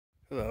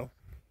Hello,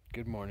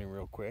 good morning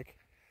real quick.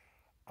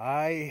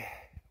 I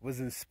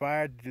was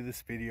inspired to do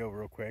this video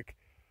real quick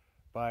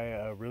by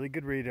a really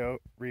good reader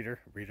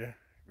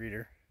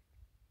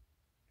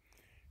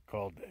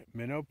called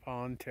Minnow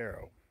Pond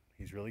Tarot.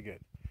 He's really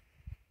good.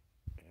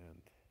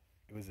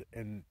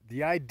 And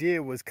the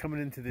idea was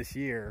coming into this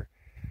year,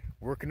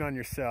 working on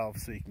yourself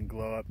so you can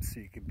glow up, so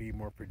you can be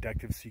more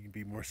productive, so you can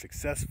be more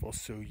successful,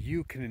 so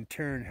you can in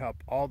turn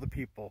help all the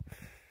people.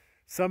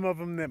 Some of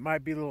them that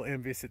might be a little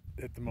envious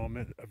at the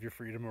moment of your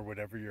freedom or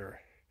whatever,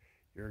 your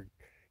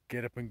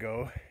get up and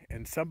go.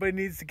 And somebody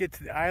needs to get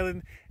to the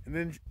island and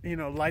then,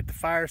 light the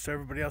fire so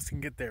everybody else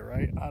can get there,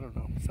 right? I don't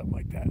know, something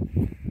like that.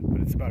 But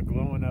it's about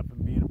glowing up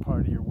and being a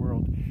part of your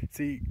world.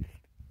 See,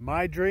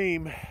 my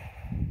dream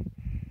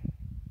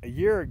a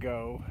year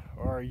ago,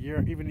 or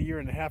even a year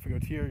and a half ago,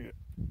 2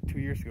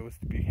 years ago, was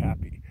to be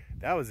happy.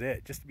 That was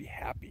it, just to be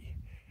happy.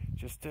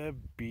 Just to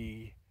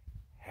be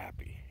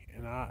happy.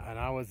 And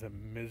I was a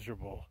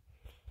miserable,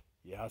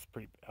 I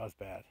was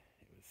bad.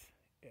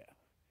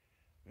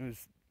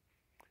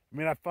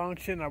 I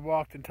functioned, I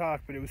walked and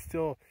talked, but it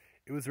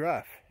was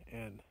rough.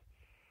 And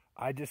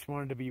I just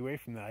wanted to be away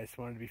from that. I just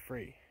wanted to be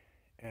free.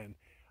 And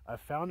I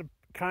found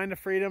a kind of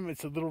freedom.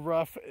 It's a little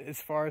rough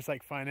as far as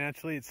like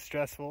financially, it's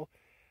stressful,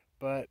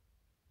 but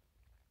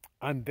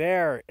I'm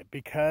there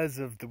because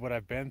of what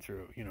I've been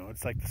through.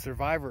 It's like the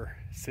survivor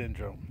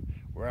syndrome,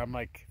 where I'm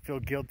like, feel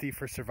guilty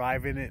for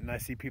surviving it, and I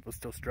see people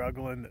still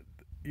struggling.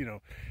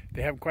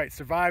 They haven't quite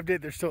survived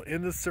it. They're still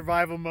in the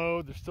survival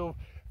mode. They're still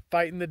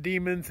fighting the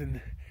demons, and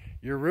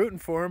you're rooting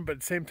for them, but at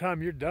the same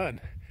time, you're done.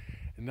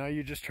 And now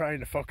you're just trying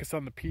to focus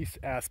on the peace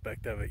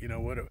aspect of it.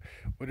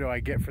 What do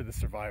I get for the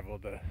survival,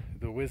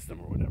 the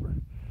wisdom or whatever?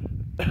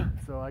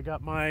 So I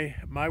got my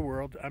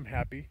world. I'm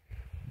happy,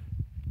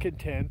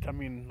 content.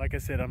 Like I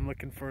said, I'm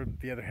looking for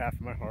the other half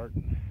of my heart,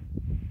 and,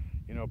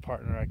 a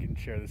partner I can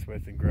share this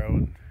with and grow.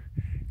 And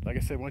like I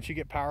said, once you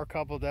get power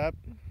coupled up,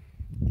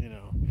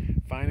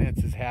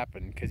 finances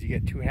happen because you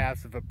get two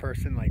halves of a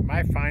person. Like,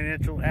 my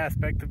financial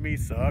aspect of me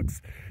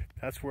sucks.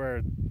 That's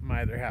where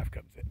my other half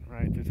comes in,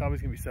 right? There's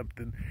always going to be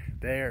something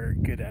they're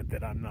good at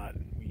that I'm not,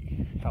 and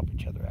we help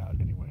each other out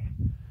anyway.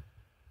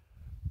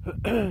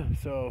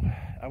 So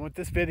I want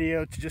this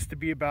video to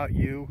be about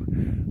you,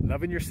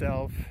 loving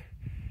yourself,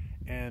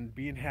 and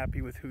being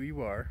happy with who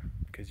you are,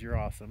 because you're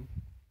awesome.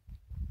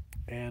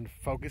 And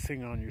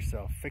focusing on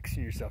yourself,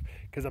 fixing yourself.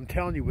 Because I'm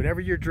telling you, whatever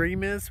your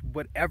dream is,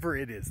 whatever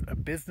it is, a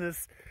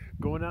business,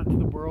 going out into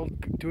the world,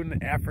 doing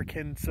an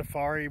African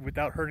safari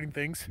without hurting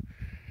things.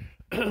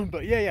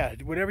 But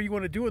whatever you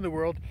want to do in the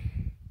world,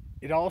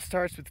 it all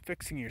starts with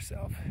fixing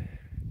yourself.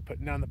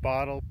 Putting down the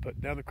bottle,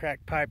 putting down the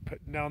crack pipe,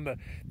 putting down the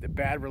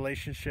bad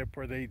relationship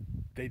where they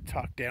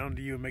talk down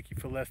to you and make you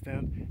feel less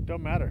than.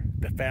 Don't matter.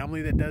 The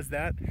family that does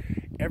that,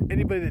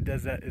 anybody that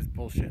does that is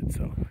bullshit.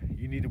 So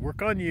you need to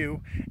work on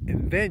you,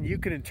 and then you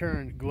can in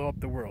turn glow up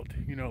the world.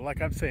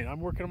 Like I'm saying, I'm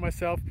working on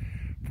myself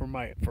for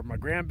my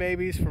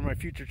grandbabies, for my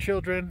future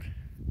children.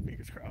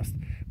 Fingers crossed.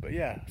 But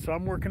so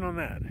I'm working on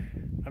that.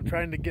 I'm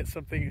trying to get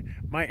something.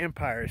 My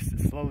empire is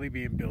slowly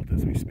being built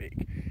as we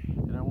speak,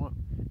 and I want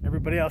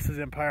everybody else's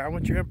empire. I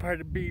want your empire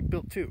to be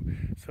built too.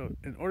 So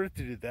in order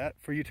to do that,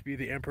 for you to be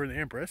the emperor and the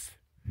empress,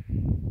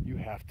 you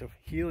have to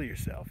heal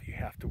yourself. You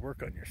have to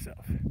work on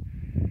yourself,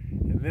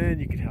 and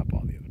then you can help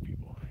all the other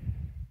people.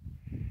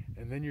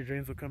 And then your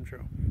dreams will come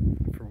true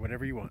for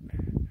whatever you want.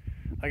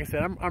 Like I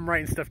said, I'm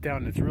writing stuff down,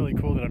 and it's really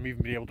cool that I'm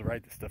even being able to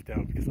write this stuff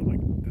down, because I'm like,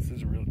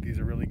 these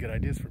are really good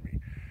ideas for me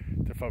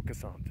to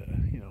focus on,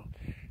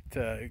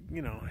 to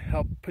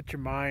help put your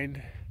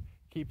mind,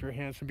 keep your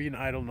hands from being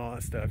idle and all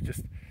that stuff.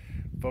 Just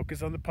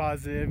focus on the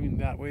positive,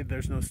 and that way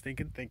there's no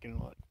stinking thinking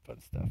and all that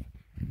fun stuff.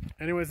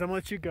 Anyways, I'm gonna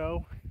let you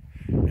go.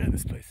 Man,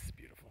 this place is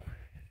beautiful.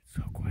 It's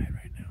so quiet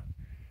right now.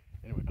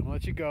 Anyway, I'm gonna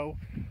let you go.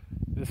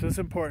 This was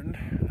important.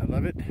 I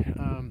love it.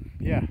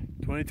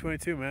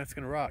 2022, man, it's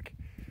gonna rock.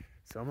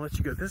 So I'm gonna let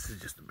you go. This is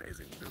just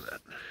amazing. Look at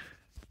that.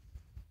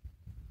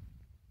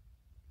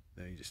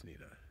 Now you just need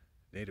a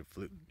native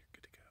flute and you're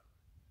good to go.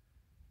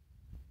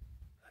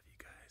 Love you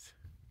guys.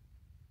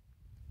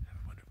 Have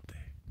a wonderful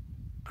day.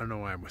 I don't know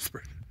why I'm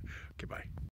whispering. Okay, bye.